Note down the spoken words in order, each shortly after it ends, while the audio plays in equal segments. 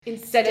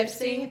Instead of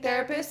seeing a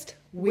therapist,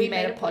 we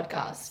made a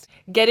podcast.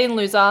 Get in,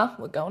 loser.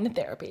 We're going to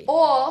therapy.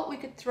 Or we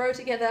could throw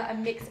together a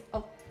mix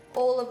of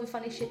all of the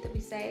funny shit that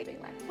we say,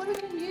 being like, what are we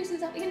going to use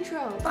as our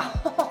intro?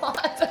 Oh,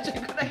 that's such a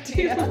good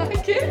idea. Do you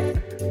like it?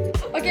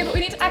 Okay, but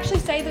we need to actually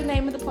say the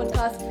name of the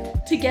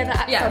podcast together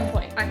at some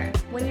point. Okay.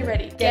 When you're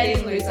ready. Get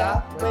in,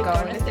 loser. We're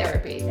going to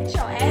therapy. Get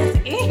your ass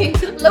in.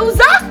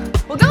 Loser!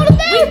 We're going to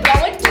therapy. We're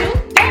going to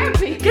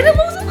therapy. Get in,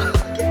 loser.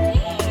 Get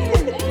in.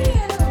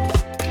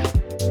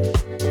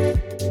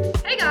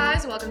 Hey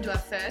guys, welcome to our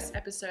first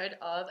episode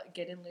of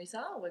Get in,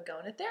 Loser. We're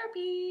going to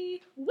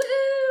therapy.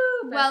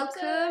 Woohoo!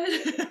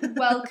 Welcome.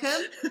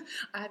 Welcome.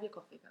 I have your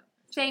coffee cup.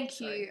 Thank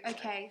you.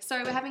 Okay,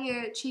 so we're having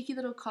a cheeky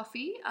little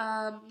coffee,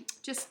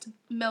 just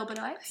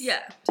Melbourneites.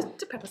 Yeah, just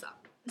to pep us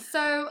up.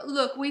 So,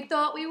 look, we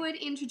thought we would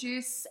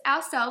introduce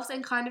ourselves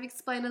and kind of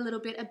explain a little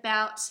bit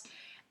about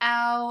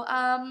our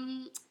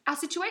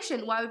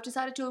situation, why we've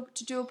decided to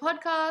do a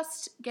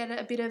podcast, get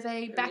a bit of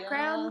a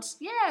background.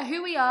 Yeah,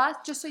 who we are,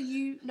 just so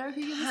you know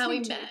who you're listening How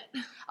we to. met.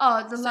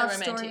 Oh, the So love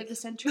romantic. story of the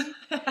century.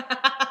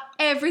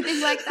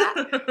 Everything like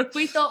that.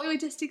 We thought we would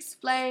just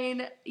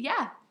explain,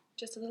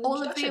 Just a little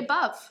all of the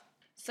above.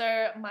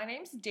 So my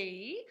name's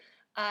Dee.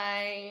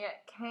 I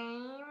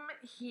came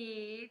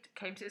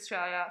to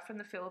Australia from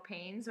the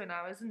Philippines when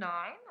I was 9.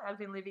 I've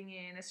been living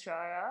in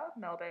Australia,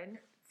 Melbourne,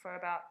 for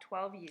about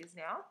 12 years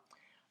now.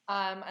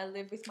 I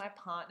live with my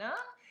partner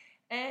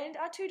and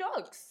our 2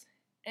 dogs.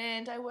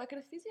 And I work at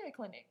a physio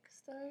clinic.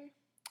 So,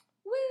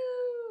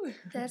 woo!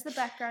 There's the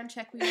background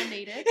check we all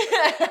needed.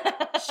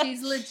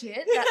 She's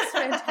legit. That's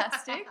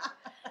fantastic.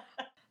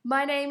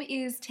 My name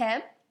is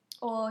Tam,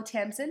 or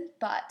Tamzin,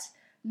 but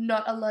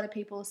not a lot of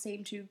people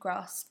seem to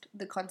grasp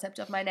the concept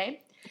of my name.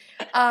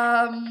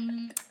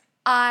 I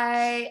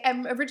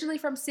am originally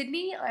from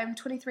Sydney. I'm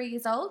 23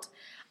 years old.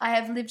 I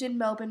have lived in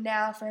Melbourne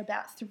now for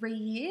about 3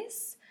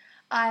 years.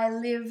 I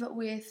live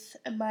with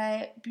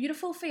my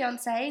beautiful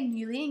fiancé,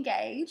 newly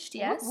engaged,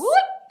 yes. Whoop,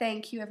 whoop.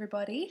 Thank you,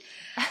 everybody.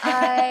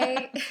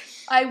 I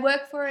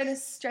work for an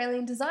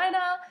Australian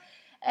designer,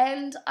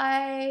 and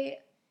I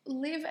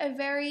live a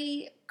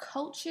very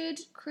cultured,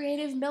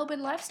 creative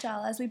Melbourne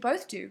lifestyle, as we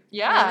both do.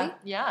 Yeah, really.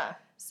 yeah.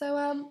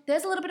 So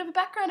there's a little bit of a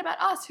background about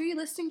us, who you're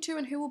listening to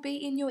and who will be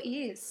in your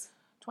ears.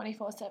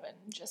 24/7.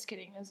 Just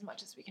kidding. As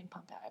much as we can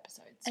pump out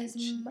episodes.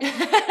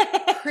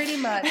 Pretty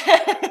much.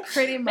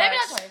 Pretty much. Maybe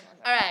not 24.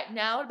 All right.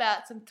 Now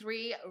about some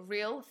 3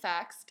 real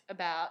facts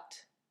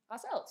about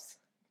ourselves.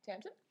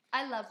 Tamzin?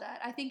 I love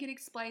that. I think it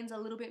explains a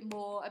little bit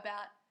more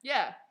about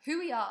Yeah. who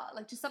we are.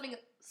 Like just something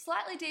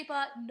slightly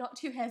deeper, not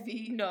too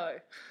heavy. No.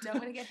 Don't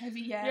want to get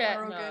heavy yet. Yeah.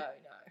 We're all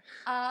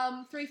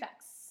No. good. 3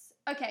 facts.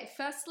 Okay.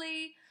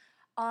 Firstly,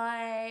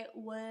 I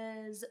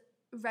was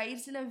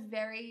raised in a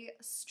very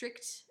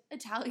strict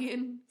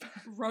Italian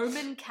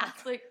Roman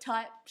Catholic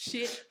type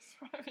shit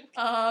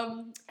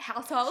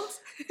household.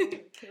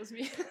 It kills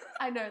me.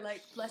 I know,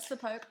 like, bless the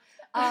Pope.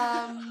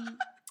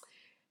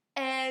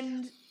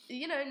 And,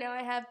 you know, now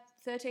I have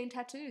 13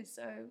 tattoos,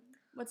 so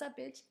what's up,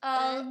 bitch?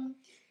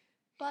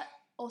 But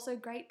also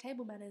great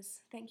table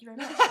manners. Thank you very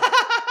much.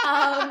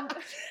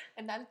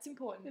 And that's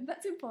important. And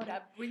that's important.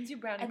 That wins you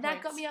brownie And points.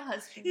 that got me a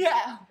husband.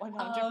 Yeah,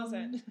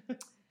 100%.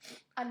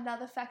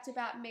 Another fact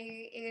about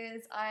me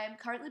is I'm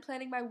currently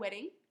planning my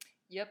wedding.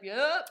 Yep.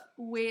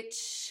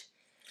 Which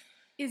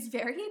is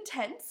very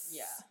intense.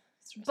 Yeah.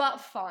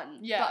 But fun.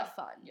 Yeah. But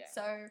fun. Yeah.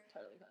 So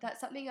Totally fun. that's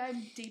something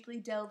I'm deeply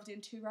delved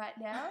into right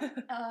now.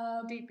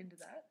 Deep into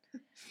that.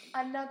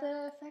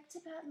 Another fact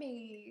about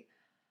me.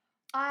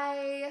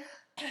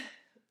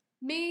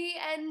 Me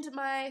and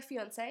my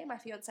fiancé and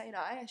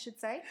I should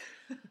say,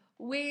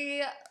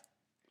 we're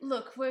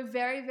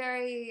very,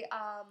 very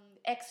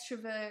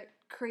extrovert,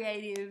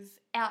 creative,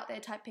 out there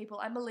type people.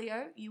 I'm a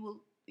Leo. You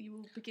will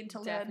begin to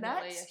learn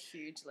that. Definitely a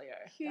huge Leo.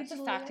 Huge That's a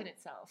Leo. fact in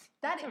itself.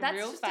 That's a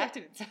real just fact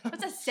in itself.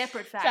 That's a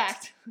separate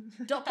fact.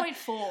 Point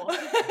 4.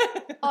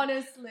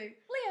 Honestly.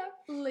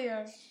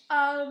 Leo.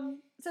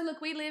 So look,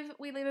 we live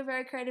a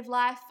very creative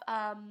life.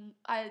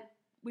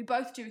 We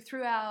both do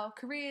through our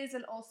careers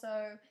and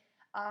also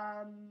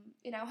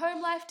in our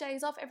home life,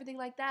 days off, everything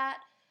like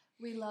that.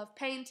 We love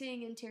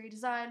painting, interior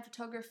design,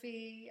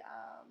 photography,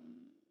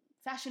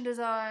 fashion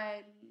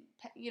design,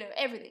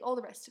 everything, all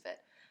the rest of it.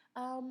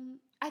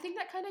 I think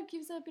that kind of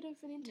gives a bit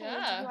of an intel into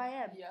who I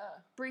am.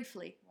 Yeah.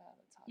 Briefly. Wow,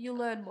 that's hard. You'll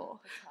learn more.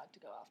 That's hard to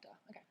go after.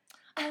 Okay.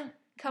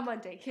 Come on,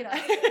 Dee. Hit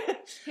us.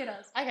 Hit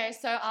us. Okay,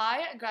 so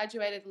I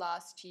graduated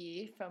last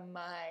year from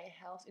my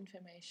health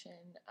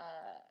information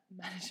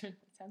management.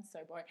 It sounds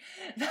so boring.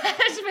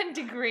 Management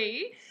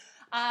degree.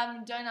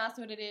 Don't ask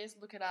me what it is.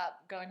 Look it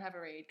up. Go and have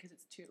a read because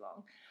it's too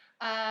long.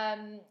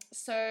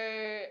 So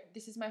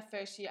this is my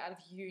first year out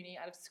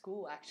of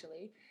school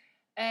actually,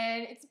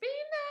 and it's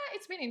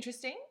been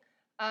interesting.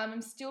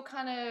 I'm still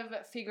kind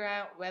of figuring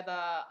out whether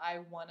I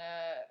want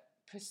to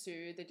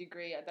pursue the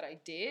degree that I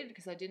did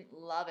because I didn't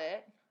love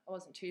it. I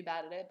wasn't too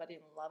bad at it, but I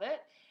didn't love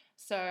it.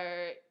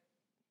 So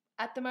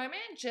at the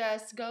moment,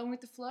 just going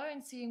with the flow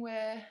and seeing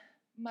where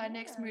my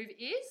next move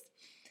is.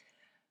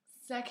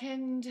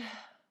 Second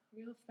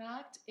real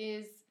fact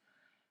is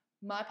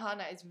my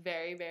partner is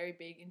very, very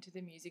big into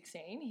the music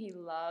scene. He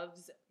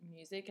loves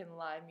music and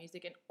live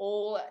music and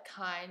all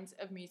kinds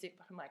of music,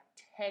 from like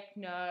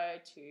techno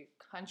to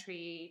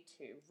country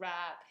to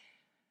rap.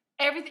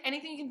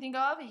 Anything you can think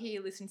of, he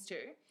listens to.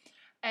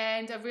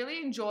 And I've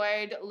really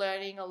enjoyed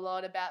learning a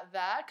lot about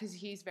that because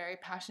he's very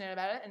passionate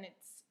about it. And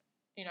it's,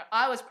 you know,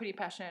 I was pretty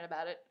passionate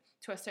about it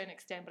to a certain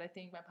extent, but I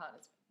think my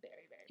partner's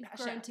very, very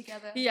passionate. Grown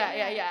together.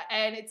 Yeah.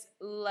 And it's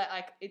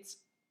like, it's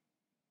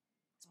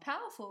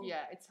powerful.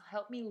 Yeah, it's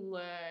helped me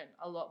learn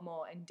a lot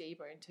more and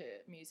deeper into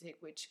music,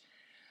 which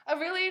I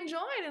really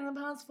enjoyed in the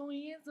past 4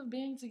 years of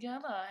being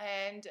together,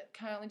 and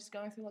currently just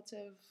going through lots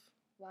of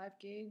live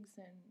gigs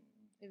and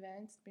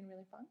events. It's been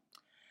really fun.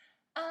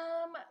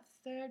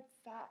 Third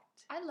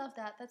fact. I love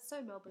that. That's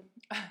so Melbourne.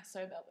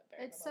 So Melbourne.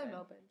 It's so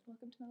Melbourne.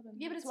 Welcome to Melbourne.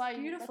 Yeah, but it's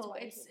beautiful.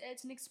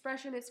 It's an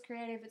expression. It's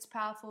creative. It's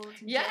powerful.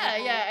 It's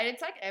enjoyable. Yeah, and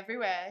it's like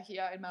everywhere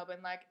here in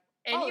Melbourne. Like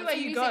anywhere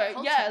you go,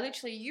 culture. Yeah,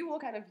 literally, you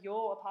walk out of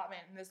your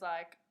apartment and there's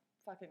like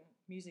fucking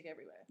music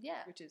everywhere.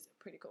 Yeah, which is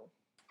pretty cool.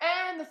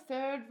 And the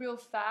third real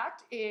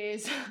fact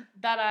is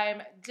that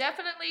I'm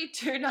definitely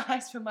too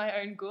nice for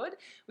my own good,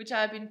 which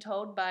I've been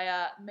told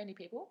by many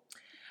people.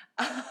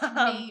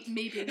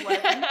 Me being one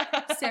of them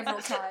several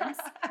times.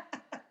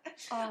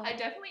 I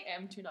definitely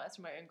am too nice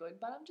for my own good,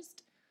 but I'm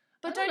just.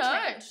 But don't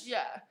change.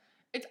 Yeah,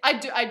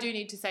 I do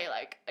need to say,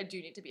 like, I do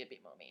need to be a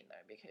bit more mean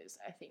though, because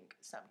I think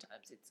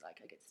sometimes it's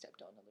like I get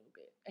stepped on a little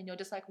bit, and you're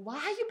just like, why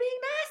are you being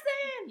nice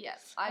then?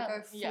 Yes, I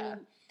go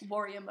full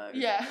warrior mode.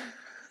 Yeah.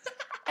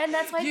 And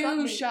that's why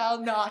you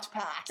shall not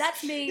pass.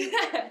 That's me.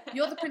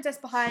 You're the princess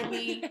behind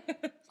me.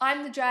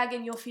 I'm the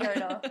dragon. You're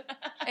Fiona.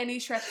 Any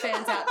Shrek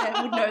fans out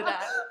there would know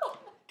that.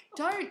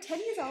 Don't. 10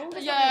 years old.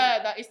 Yeah,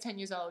 that is 10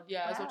 years old.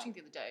 Yeah, wow. I was watching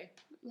the other day.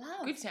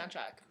 Love. Good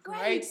soundtrack.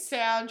 Great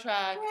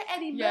soundtrack. Great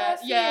Eddie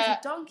Murphy as a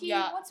donkey.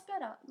 Yeah. What's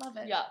better? Love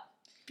it. Yeah.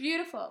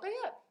 Beautiful. But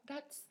yeah,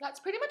 that's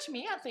pretty much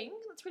me. I think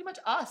that's pretty much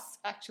us,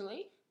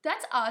 actually.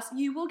 That's us.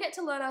 You will get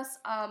to learn us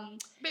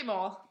bit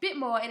more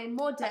and in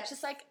more depth. That's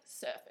just like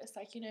surface,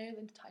 like, you know,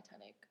 the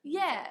Titanic.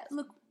 Yeah,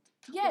 look.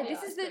 Yeah,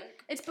 this is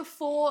it's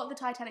before the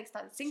Titanic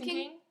started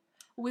sinking.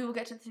 We will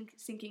get to the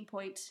sinking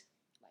point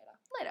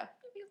later.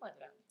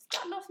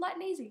 Starting off light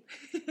and easy.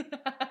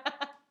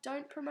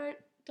 Don't promote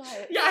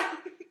diet. Yeah.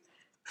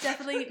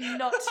 Definitely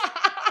not.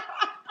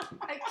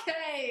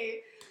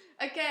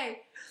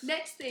 Okay.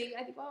 Next thing,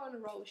 I think while we're on a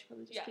roll, we should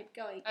probably just keep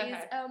going,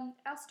 is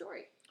our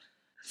story.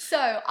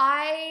 So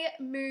I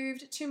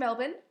moved to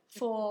Melbourne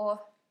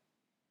for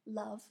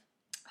love.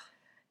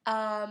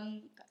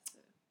 And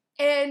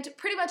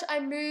pretty much I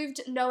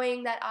moved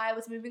knowing that I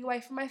was moving away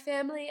from my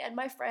family and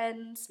my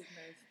friends. Good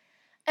move.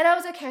 And I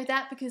was okay with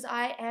that because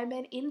I am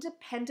an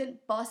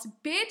independent boss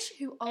bitch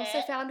who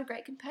also found a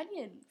great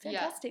companion.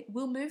 Fantastic. Yeah.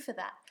 We'll move for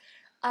that.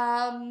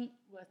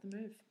 Worth the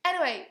move.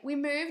 Anyway, we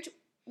moved.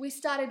 We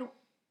started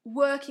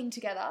working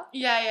together.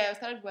 Yeah. We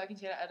started working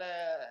together at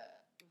a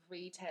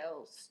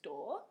retail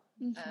store.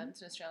 Mm-hmm.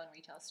 It's an Australian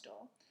retail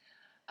store.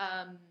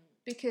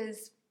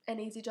 Because an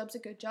easy job's a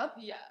good job.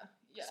 Yeah.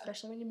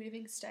 Especially when you're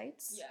moving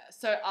states. Yeah.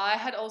 So I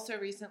had also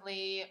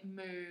recently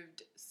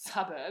moved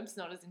suburbs,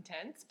 not as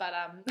intense, but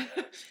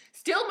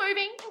still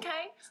moving,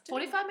 okay?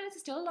 45 minutes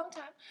is still a long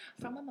time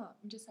from my mum,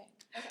 I'm just saying.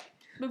 Okay.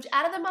 Moved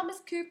out of the mama's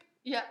coop.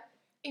 Yeah.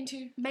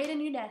 Into. Made a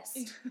new nest.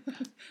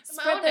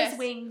 Spread those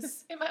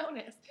wings. In my own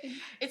nest.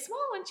 It's small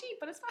and cheap,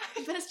 but it's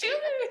fine. But it's cheap.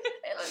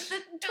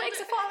 The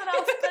twigs are falling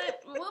off, but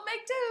we'll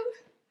make do.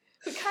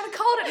 We're kind of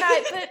cold at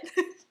night,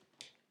 but...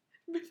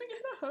 Moving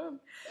out of home.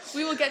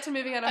 We will get to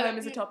moving out of home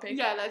as a topic.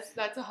 Yeah,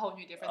 that's a whole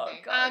new different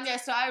thing. God.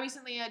 So I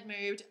recently had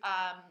moved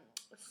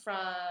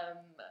from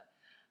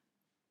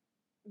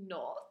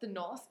the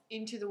north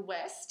into the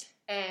west,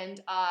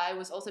 and I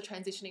was also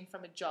transitioning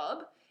from a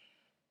job,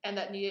 and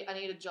I needed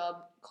a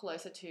job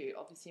closer to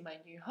obviously my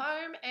new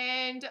home,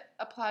 and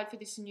applied for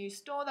this new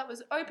store that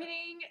was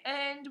opening,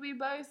 and we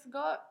both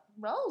got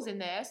roles in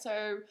there.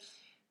 So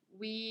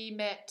we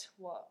met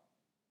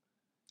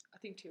I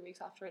think 2 weeks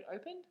after it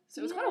opened.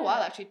 So it was quite a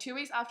while, actually. 2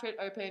 weeks after it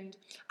opened.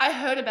 I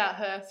heard about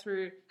her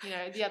through,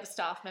 the other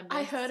staff members.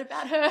 I heard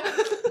about her.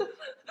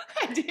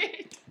 I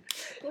did.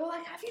 They were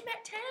like, have you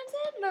met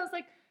Tamzin? And I was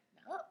like,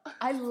 no.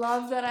 I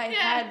love that I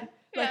had,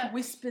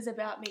 whispers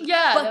about me.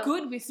 Yeah. But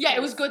good whispers. Yeah,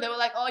 it was good. They were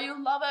like, oh,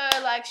 you'll love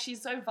her. Like,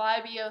 she's so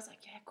vibey. I was like,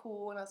 yeah,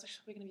 cool. And I was like,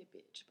 we're going to be a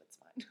bitch, but it's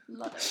fine.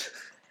 Love it.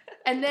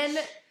 And then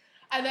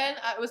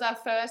it was our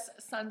first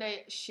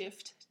Sunday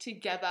shift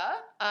together.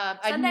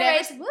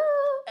 Sundays, woo!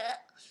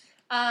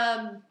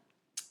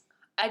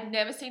 I'd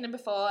never seen her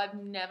before. I've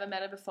never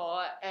met her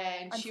before,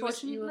 and you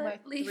were my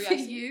 3 for IC.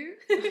 You.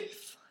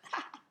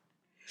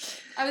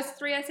 I was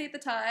 3 IC at the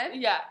time.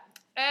 Yeah,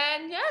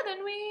 and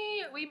then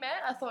we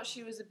met. I thought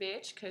she was a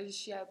bitch because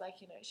she had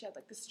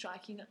the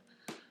striking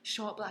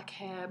short black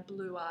hair,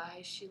 blue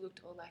eyes. She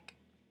looked all like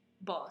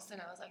boss,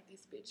 and I was like,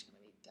 this bitch gonna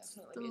be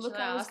definitely the bitch. look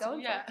I was going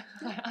for. Yeah,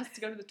 I asked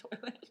to go to the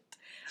toilet.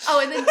 Oh,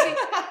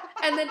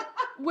 and then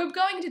we're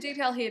going into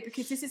detail here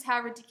because this is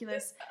how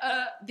ridiculous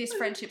this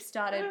friendship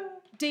started.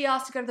 Dee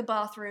asked to go to the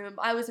bathroom.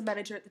 I was a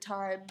manager at the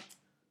time.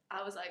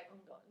 I was like, oh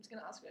god, just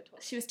going to ask her to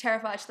toilet. She was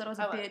terrified. She thought I was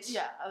a bitch.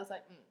 Yeah, I was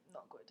like,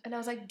 not good. And I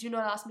was like, do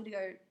not ask me to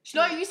go.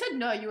 No, you said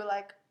no. You were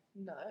like,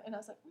 no. And I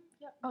was like,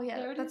 yeah. Oh, yeah.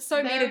 There it That's is. so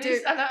There me to it do.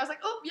 is. And I was like,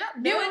 oh, yeah.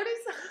 Knew there it. it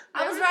is.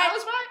 I was There right. I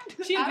was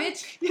right. She a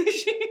bitch.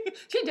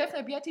 She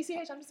definitely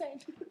B-I-T-C-H, I'm just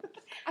saying.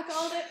 I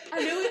called it. I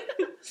knew it.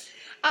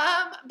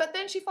 But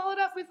then she followed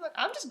up with like,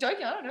 I'm just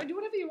joking. I don't know. Do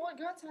whatever you want.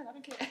 Go outside. I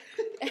don't care.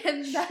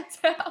 And that's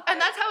how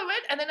it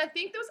went. And then I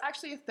think there was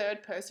actually a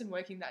third person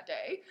working that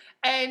day.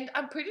 And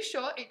I'm pretty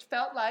sure it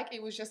felt like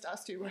it was just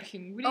us two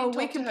working. We didn't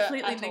talk to her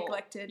completely at all.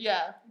 neglected.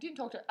 Yeah, we didn't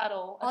talk to her at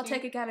all. I'll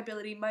take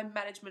accountability. My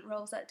management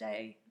roles that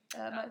day,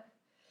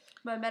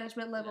 my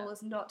management level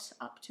is not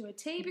up to a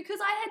T because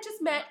I had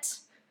just met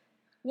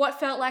what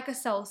felt like a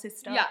soul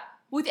sister. Yeah.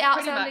 Without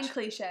Pretty sounding much.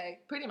 cliche.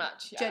 Pretty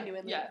much. Yeah.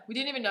 Genuinely. Yeah. We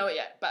didn't even know it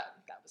yet, but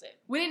that was it.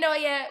 We didn't know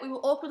it yet. We were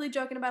awkwardly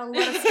joking about a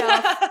lot of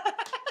stuff.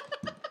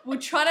 We're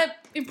trying to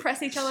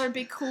impress each other and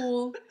be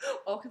cool.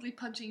 Awkwardly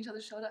punching each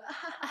other's shoulder.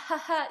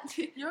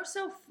 You're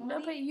so funny.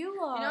 No, but you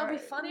are. You know, it'd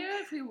be funnier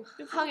if we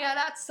hung out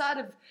outside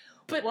of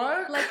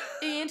work. Like,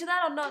 are you into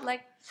that or not?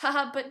 Like,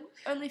 haha, but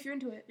only if you're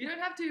into it. You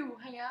don't have to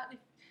hang out.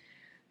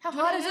 How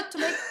hard is it to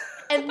make?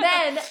 And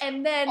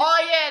then. Oh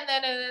yeah,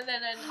 and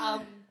then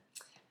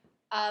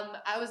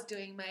I was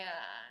doing my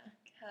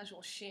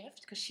casual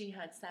shift because she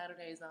had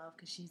Saturdays off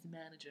because she's the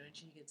manager and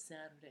she gets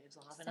Saturdays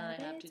off and I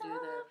have to do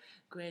the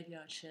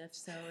graveyard shift.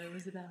 So it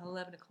was about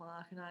 11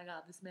 o'clock and I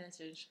got this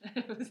message.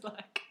 It was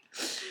like,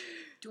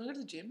 do you want to go to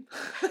the gym?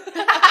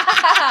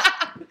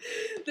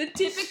 The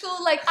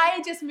typical, like, I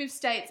had just moved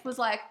states was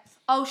like,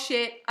 oh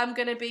shit, I'm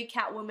going to be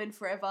Catwoman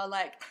forever.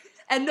 Like,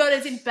 and not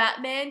as in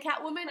Batman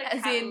Catwoman, like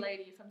as cat in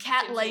lady from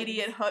cat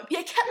lady at home.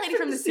 Yeah, cat lady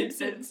from The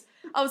Simpsons.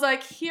 I was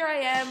like, here I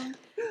am,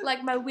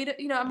 like my widow,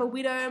 you know, I'm a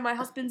widow, my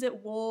husband's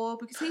at war,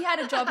 because he had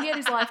a job, he had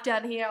his life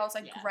down here. I was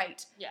like,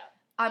 great. Yeah.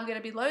 I'm going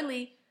to be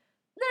lonely.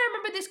 Then I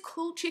remember this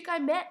cool chick I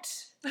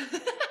met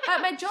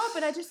at my job,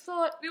 and I just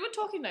thought... We were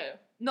talking though.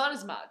 Not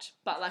as much,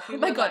 but like... Oh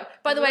my God.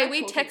 Like, by the way,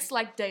 we talking. text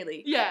like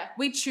daily. Yeah.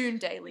 We tune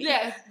daily.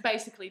 Yeah,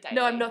 basically daily.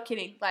 No, I'm not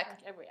kidding. Like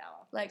every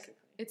hour. Like, basically.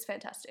 it's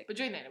fantastic. But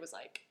during then it was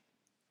like...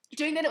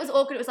 During then it was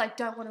awkward. It was like,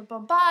 don't want to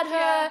bombard her.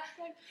 Yeah.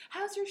 Like,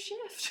 how's your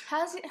shift?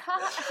 How's work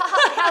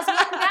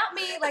without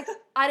me? Like,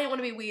 I didn't want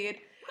to be weird.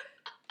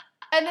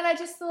 And then I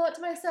just thought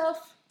to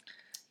myself...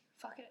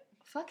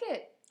 Fuck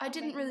it. I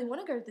didn't really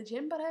want to go to the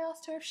gym, but I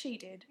asked her if she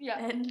did. Yeah.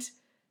 And...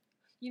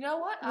 You know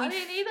what? I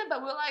didn't either,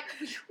 but we're like,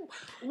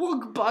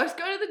 we'll both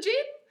go to the gym.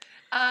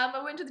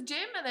 I went to the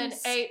gym and then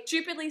ate.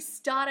 Stupidly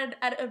started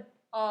at a...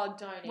 Oh,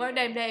 don't won't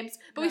name names.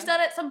 But No. we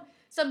started at some...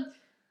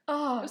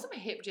 It was some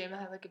hip gym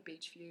that had like a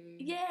beach view.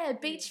 Yeah,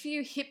 beach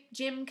view hip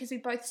gym because we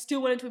both still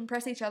wanted to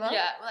impress each other.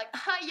 Yeah, we're like,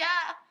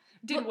 yeah.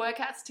 Did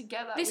workouts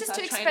together. This with is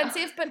too our trainer.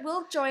 expensive, but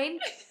we'll join.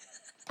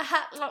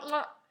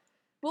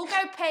 We'll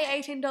go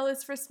pay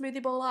 $18 for a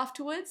smoothie bowl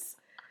afterwards.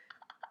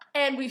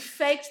 And we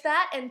faked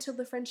that until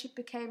the friendship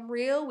became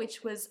real,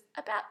 which was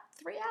about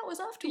 3 hours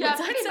afterwards.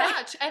 Yeah, pretty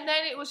much. And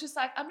then it was just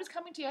like, I'm just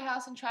coming to your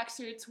house in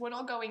tracksuits. We're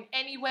not going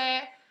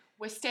anywhere.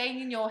 We're staying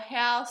in your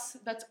house.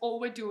 That's all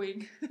we're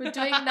doing. We're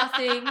doing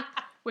nothing.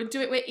 We're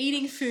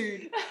eating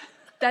food.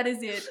 That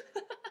is it.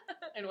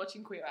 And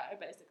watching Queer Eye,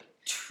 basically.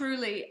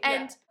 Truly. Yeah.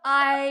 And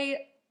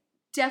I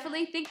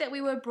definitely think that we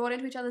were brought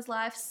into each other's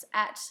lives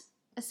at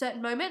a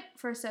certain moment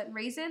for a certain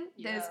reason.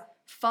 Yeah. There's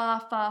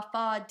far, far,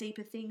 far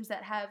deeper things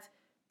that have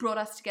brought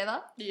us together.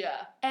 Yeah.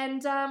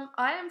 And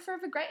I am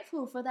forever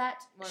grateful for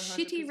that 100%.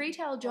 shitty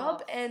retail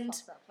job and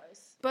fuck that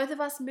place. both of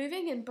us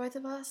moving and both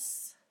of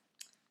us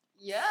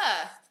Yeah.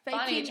 faking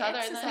Finding each other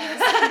in exercise.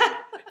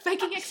 the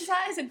Faking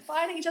exercise and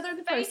finding each other in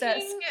the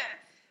process. Faking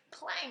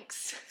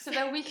planks so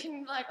that we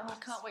can like, oh,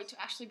 I can't wait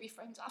to actually be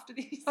friends after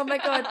this. Oh my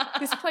God,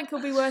 this plank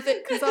will be worth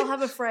it because I'll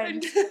have a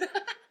friend.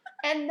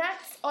 And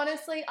that's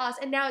honestly us.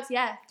 And now it's,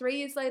 3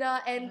 years later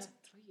and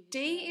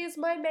D is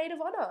my maid of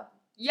honor.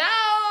 Yo!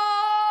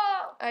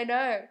 I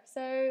know.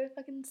 So if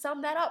I can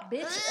sum that up,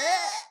 bitch.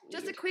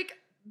 Just a quick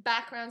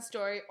background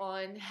story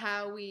on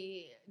how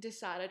we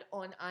decided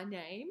on our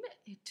name.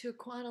 It took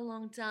quite a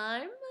long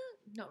time.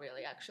 Not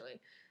really, actually.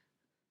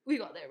 We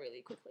got there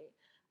really quickly.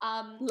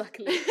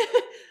 Luckily.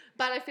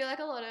 But I feel like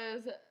a lot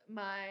of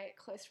my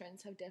close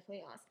friends have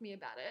definitely asked me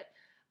about it.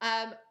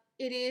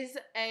 It is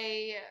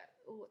a,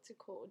 what's it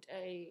called?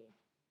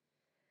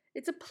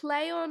 It's a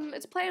play on words.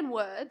 It's a play on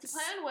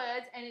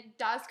words, and it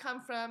does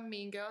come from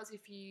Mean Girls,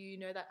 if you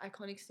know that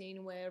iconic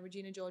scene where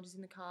Regina George is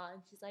in the car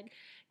and she's like,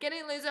 get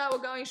in, loser, we're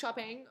going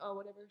shopping, or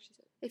whatever she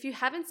said. If you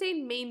haven't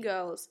seen Mean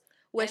Girls,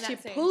 where In she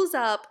that scene. pulls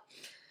up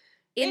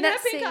in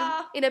that scene,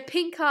 in a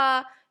pink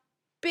car,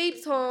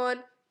 beeps horn,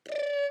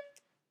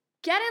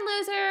 get in,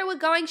 loser, we're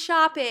going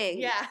shopping.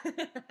 Yeah.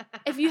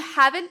 If you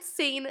haven't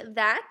seen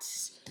that,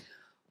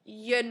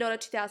 you're not a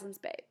 2000s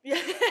babe.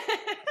 Yeah.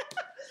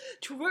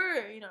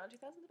 True. You know,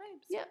 2000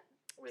 babes. Yeah.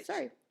 Which,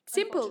 Sorry.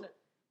 Simple. unfortunate.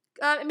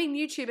 I mean,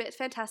 YouTube it. It's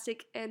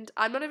fantastic. And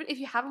I'm not even, if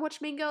you haven't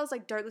watched Mean Girls,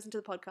 like, don't listen to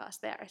the podcast.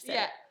 There, I said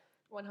Yeah. it.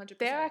 100%.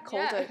 There, I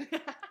called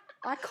it.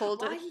 I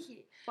called Why are it. you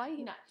here? Why are you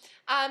here? No.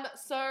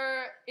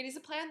 So it is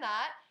a play on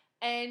that,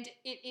 and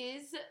it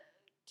is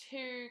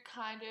to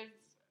kind of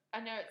I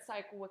know it's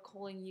like we're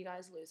calling you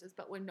guys losers,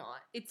 but we're not.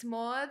 It's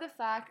more the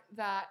fact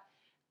that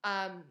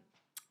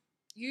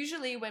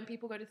usually when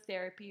people go to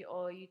therapy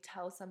or you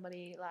tell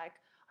somebody like,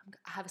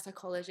 I have a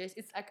psychologist,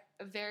 it's like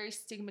very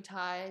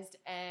stigmatized,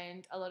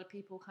 and a lot of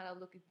people kind of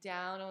look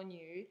down on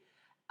you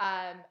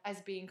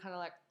as being kind of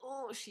like,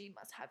 oh, she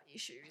must have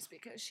issues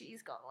because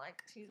she's got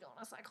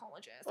a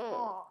psychologist.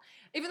 Oh.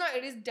 Even though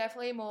it is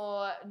definitely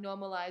more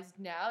normalized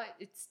now,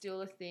 it's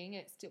still a thing.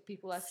 It's still,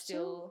 people are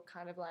still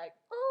kind of like,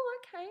 oh,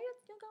 okay,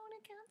 you're going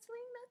to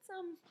counselling. That's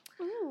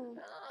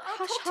I'll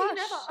hush, talk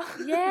to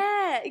you never.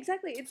 Yeah,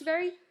 exactly. It's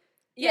very.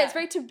 Yeah, it's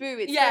very taboo.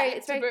 It's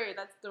taboo. Very,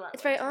 that's the right.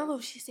 It's word very. Oh,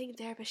 she's seeing a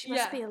therapist. She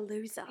must be a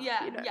loser.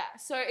 Yeah, you know? yeah.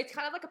 So it's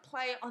kind of like a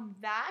play on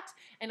that,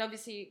 and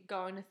obviously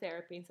going to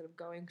therapy instead of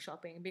going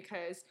shopping,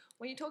 because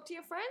when you talk to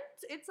your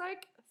friends, it's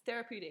like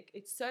therapeutic.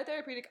 It's so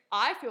therapeutic.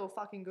 I feel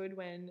fucking good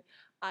when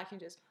I can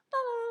just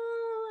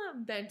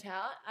vent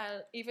out.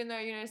 Even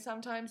though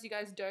sometimes you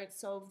guys don't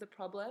solve the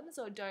problems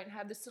or don't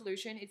have the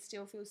solution, it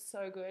still feels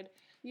so good.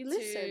 You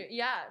listen.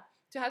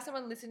 To have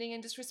someone listening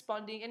and just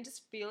responding and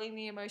just feeling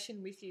the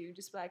emotion with you.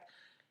 Just like,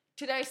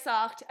 today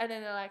sucked, and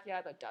then they're like,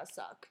 yeah, that does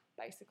suck,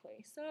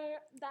 basically. So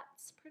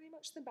that's pretty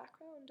much the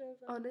background of...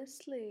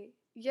 Honestly.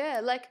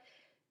 Yeah, like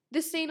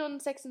the scene on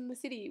Sex and the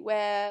City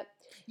where...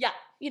 Yeah.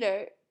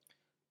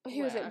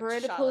 Who was it?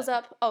 Miranda pulls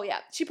up... Oh, yeah.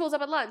 She pulls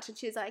up at lunch and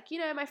she's like,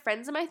 my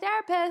friends are my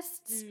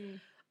therapists.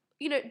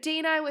 Dee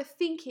and I were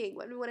thinking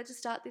when we wanted to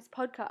start this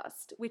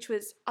podcast, which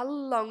was a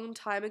long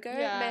time ago,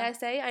 may I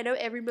say. I know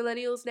every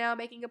millennial's now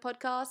making a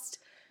podcast.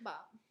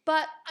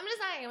 But I'm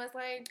just saying, it was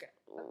like...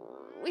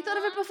 we thought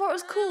of it before it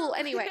was cool.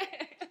 Anyway.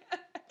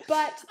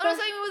 But... I'm not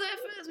saying it was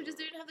at first. We just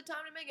didn't have the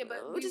time to make it,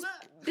 but we just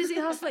busy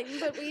hustling.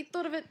 But we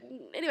thought of it...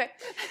 Anyway.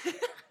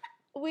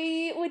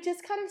 We were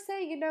just kind of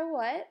saying, you know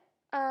what?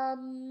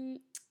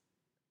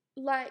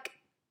 Like...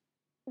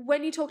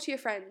 when you talk to your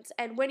friends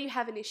and when you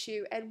have an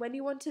issue and when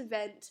you want to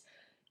vent,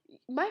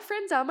 my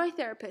friends are my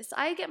therapists.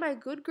 I get my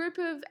good group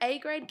of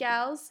A-grade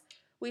gals.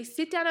 We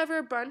sit down over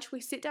a brunch. We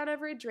sit down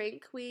over a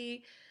drink.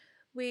 We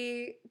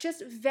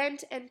just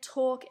vent and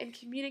talk and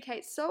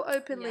communicate so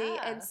openly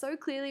and so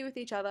clearly with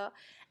each other.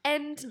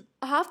 And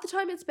half the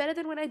time it's better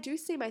than when I do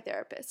see my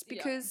therapist,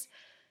 because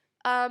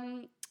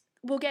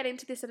we'll get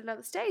into this at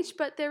another stage,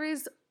 but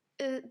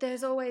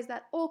there's always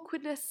that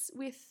awkwardness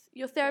with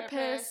your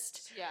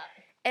therapist. Yeah.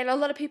 And a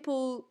lot of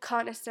people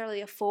can't necessarily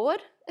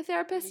afford a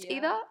therapist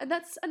either. And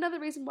that's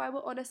another reason why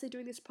we're honestly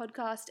doing this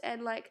podcast.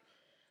 And like...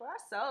 for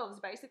ourselves,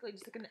 basically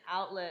just like an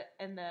outlet,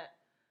 and that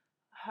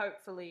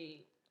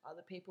hopefully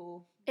other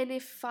people... and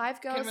if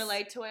 5 girls... can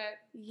relate to it.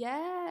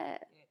 Yeah.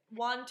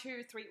 1,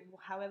 2, 3,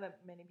 however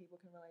many people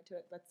can relate to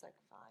it, that's like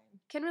fine.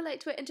 Can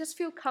relate to it and just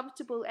feel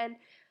comfortable and,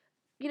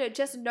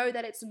 just know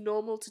that it's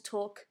normal to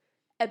talk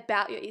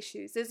about your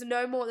issues. There's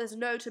no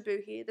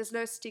taboo here. There's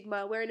no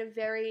stigma. We're in a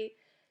very...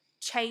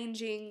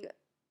 changing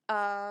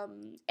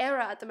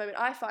era at the moment.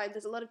 I find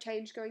there's a lot of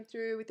change going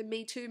through with the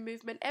Me Too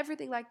movement,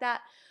 everything like that,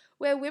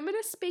 where women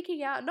are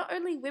speaking out. Not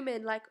only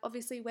women, like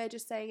obviously we're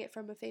just saying it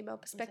from a female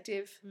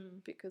perspective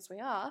because we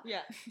are.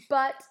 Yeah.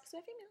 But so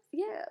female.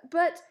 Yeah,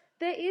 but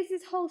there is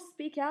this whole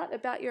speak out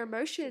about your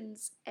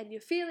emotions and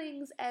your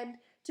feelings, and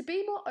to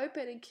be more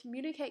open and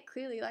communicate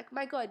clearly. Like,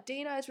 my God,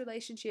 Dee and I's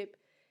relationship,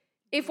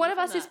 if one of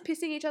us is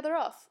pissing each other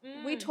off,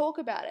 we talk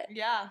about it.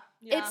 Yeah.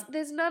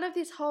 There's none of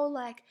this whole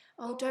like,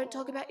 don't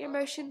talk about your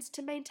emotions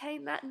to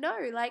maintain that.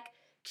 No, like,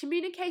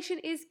 communication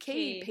is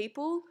key.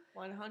 People.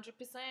 100%.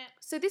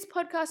 So this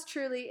podcast,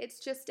 truly,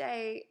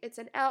 it's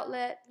an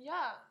outlet.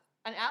 Yeah,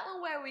 an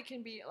outlet where we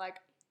can be like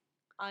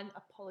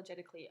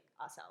unapologetically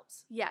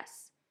ourselves.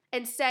 Yes.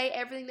 And say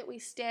everything that we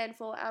stand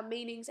for, our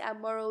meanings, our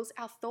morals,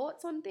 our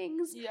thoughts on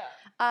things.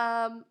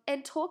 Yeah.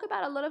 And talk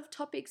about a lot of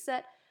topics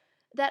that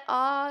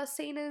are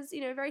seen as,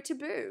 very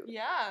taboo.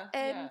 Yeah.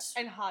 And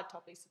hard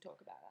topics to talk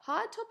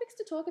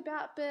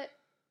about. But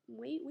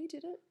we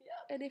did it.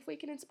 Yeah. And if we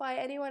can inspire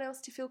anyone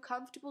else to feel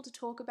comfortable to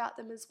talk about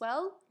them as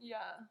well,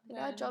 then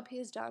our job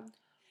here is done.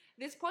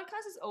 This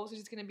podcast is also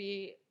just going to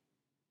be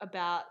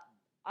about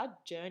our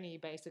journey,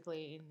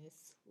 basically, in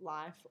this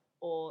life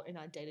or in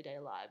our day-to-day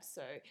lives.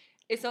 So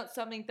it's not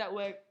something that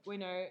I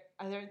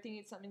don't think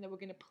it's something that we're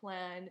going to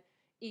plan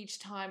each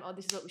time,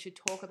 this is what we should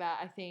talk about.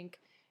 I think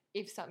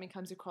if something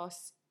comes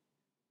across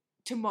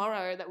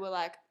tomorrow that we're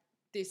like,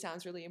 this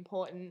sounds really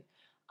important,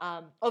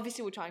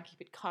 obviously we'll try and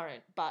keep it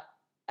current, but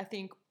I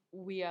think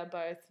we are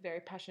both very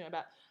passionate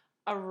about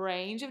a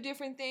range of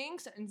different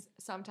things, and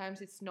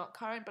sometimes it's not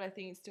current, but I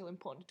think it's still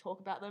important to talk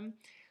about them.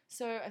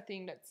 So I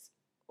think that's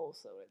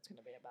also what it's going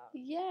to be about.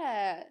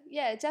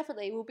 Yeah,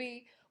 definitely.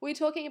 We're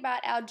talking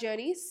about our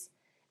journeys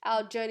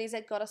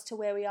that got us to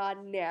where we are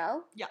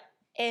now. Yeah.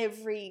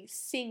 Every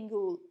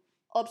single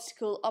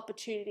obstacle,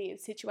 opportunity, and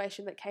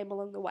situation that came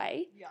along the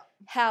way. Yeah.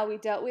 How we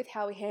dealt with,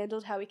 how we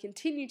handled, how we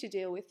continue to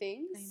deal with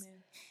things. Amen.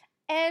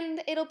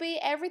 And it'll be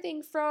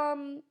everything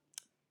from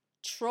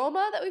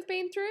trauma that we've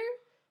been through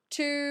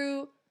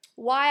to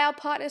why our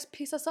partners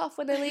piss us off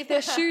when they leave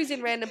their shoes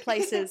in random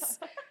places.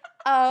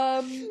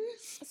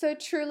 So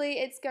truly,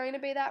 it's going to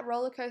be that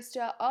roller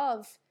coaster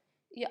of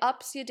your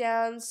ups, your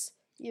downs,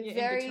 your Your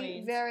very,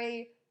 in-betweens.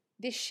 very,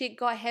 this shit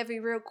got heavy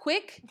real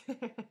quick,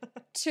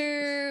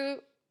 to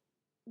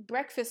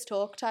breakfast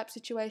talk type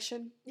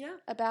situation Yeah.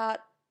 about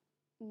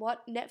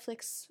what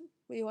Netflix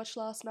we watched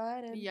last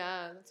night. And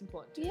Yeah, that's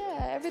important too.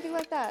 yeah, everything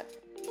like that.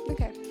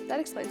 Okay, that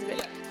explains a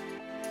bit.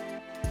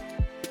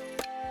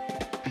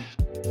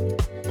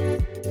 Yeah.